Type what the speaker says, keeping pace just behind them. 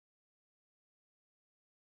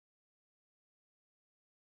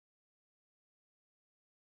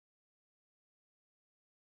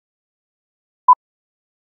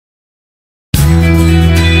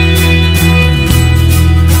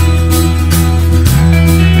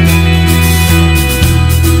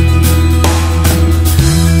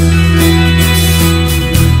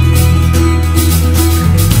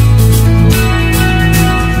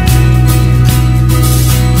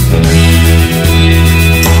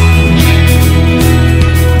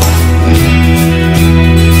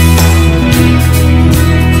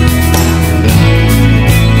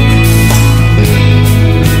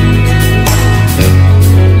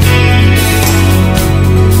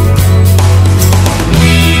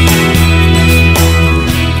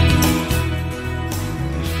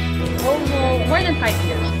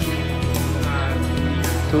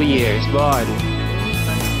Bon.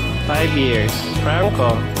 5 years.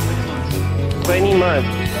 Franco. 20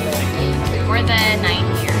 months. More than 9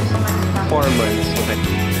 years. 4 months. Okay.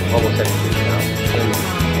 Almost 7 years now.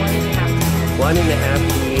 1.5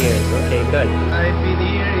 years. Okay, good. I've been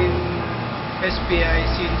here in SPi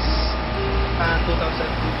since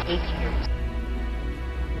 2008 years.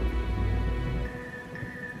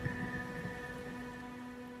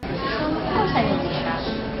 I like the shop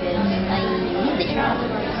because I need the job.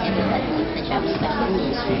 Everybody needs the job, especially in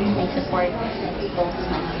the industry. I support both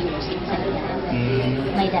my music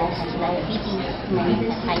and my dad has diabetes, my mom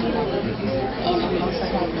has high blood, and I'm also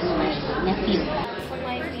helping my nephew.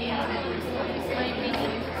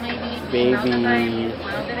 Baby.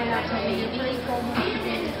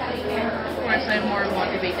 Of course, I'm more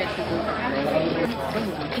motivated to do it.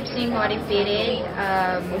 Keeps me motivated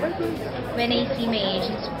when I see my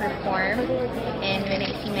agents perform and when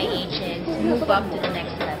I see my agents move up to the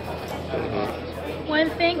next level. One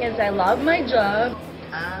thing is I love my job.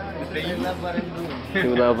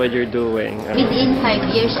 You love what you're doing. Within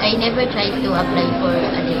 5 years, I never tried to apply for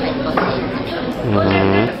a different position.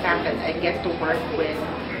 The fact that I get to work with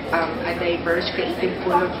a diverse, creative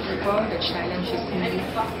pool of people that challenges me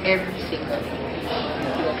every single day.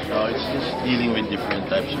 No, it's just dealing with different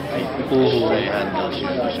types of people. I handle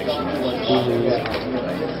serious experiences,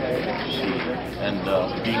 and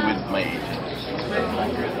being with my agents.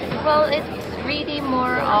 Well, it's really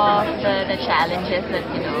more of the challenges that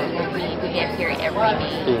we get here every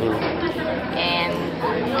day, and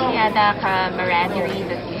yeah, the camaraderie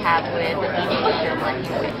that we have with the people that you're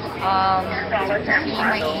working with. To see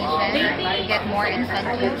my agents get more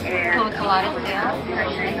incentives, close a lot of sales,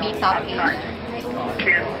 and be top agents.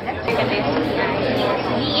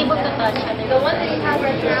 Being able to touch the one that you have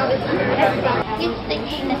right now is It's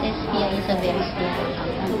thinking that SPi is a very stable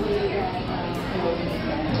company.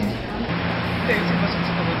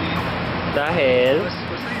 Dahil Mas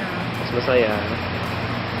mas masaya.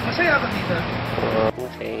 masaya ako dito.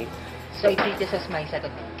 Okay. So I treat this as my second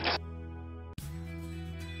home.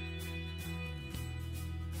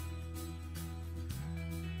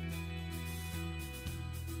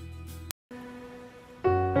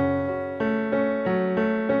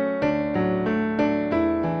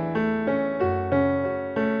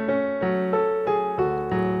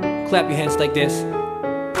 Clap your hands like this.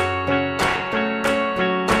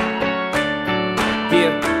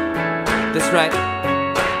 Yeah, that's right.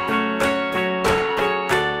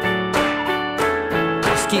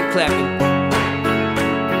 Just keep clapping.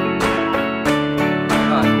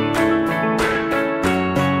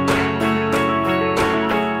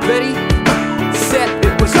 Ready, set,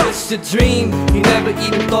 it was just a dream. He never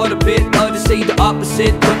even thought of it, or to say the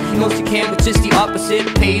opposite. But he knows he can, but just the opposite.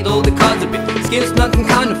 Paid all the cons of it, skills nothing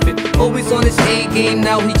counterfeit. Always on his A game,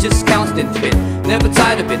 now he just constant fit. Never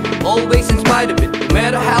tired of it, always in spite of it. No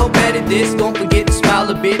matter how bad it is, don't forget to smile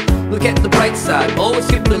a bit. Look at the bright side, always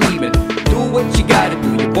keep believing. Do what you gotta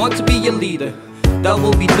do, you want to be a leader. That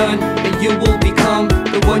will be done, and you will become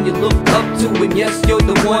the one you look up to. And yes, you're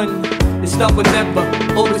the one. It's not whenever,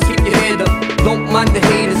 always keep your head up. Don't mind the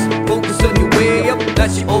haters, focus on your way up. That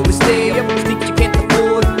should always stay up, think you can't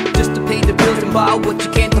afford just to pay the bills and buy what you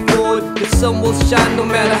can't afford. The sun will shine no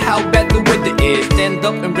matter how bad the weather is. Stand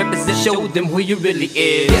up and represent, show them who you really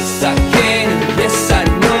is. Yes I can, yes I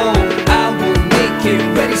know, I will make it,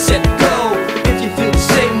 ready, set, go. If you feel the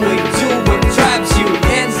same way, do what drives you.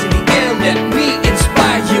 Hands in the air, let me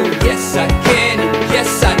inspire you. Yes I can,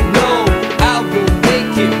 yes I know, I will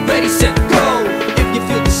make it, ready, set, go. If you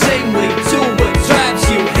feel the same way, do what drives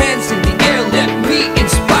you. Hands in the air, let me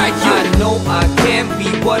inspire you. I know I can be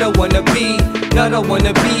what I wanna be. Not I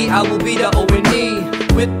wanna be, I will be the O&E.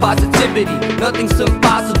 With positivity, nothing's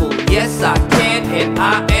impossible. Yes I can and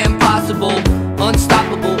I am possible.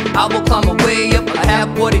 Unstoppable, I will climb my way up. I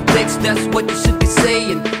have what it takes, that's what you should be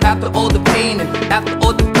saying. After all the pain and after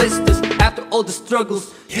all the blisters, after all the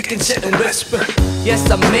struggles, you can sit and whisper. Yes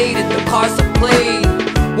I made it, the cards I played.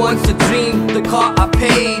 Once a dream, the car I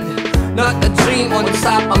paid. Not a dream, on the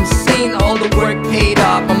top I'm seen. All the work paid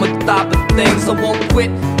off, I'm on top of things. I won't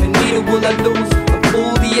quit, and neither will I lose. I'm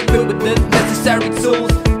fully equipped with the necessary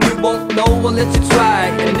tools. You won't know unless you try.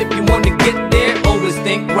 And if you wanna get there, always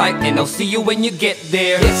think right. And I'll see you when you get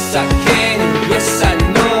there. Yes I can, yes I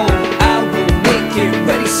know, I will make it,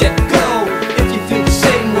 ready, set, go. If you feel the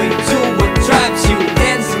same way, do what drives you.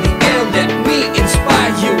 Hands in the air, let me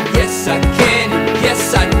inspire you. Yes I can,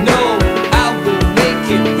 yes I know, I will make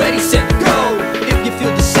it, ready, set, go. If you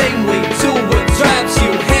feel the same way, do what drives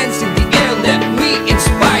you. Hands in the air, let me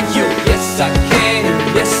inspire you. Yes I can,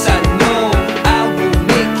 yes I know, I will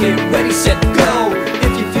make it, ready, set, go.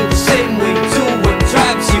 If you feel the same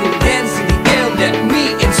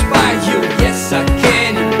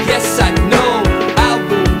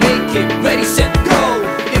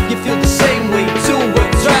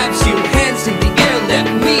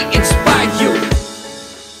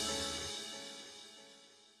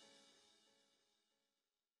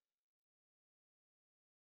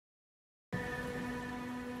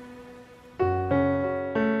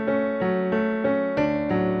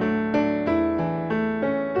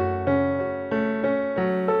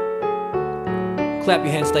clap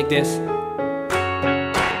your hands like this.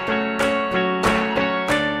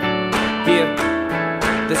 Yeah,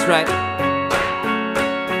 that's right.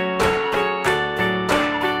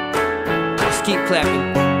 Just keep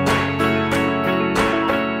clapping.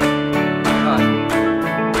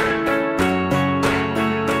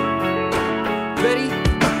 Ready,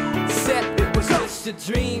 set, it was just a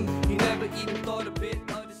dream. You never even thought of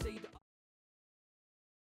it.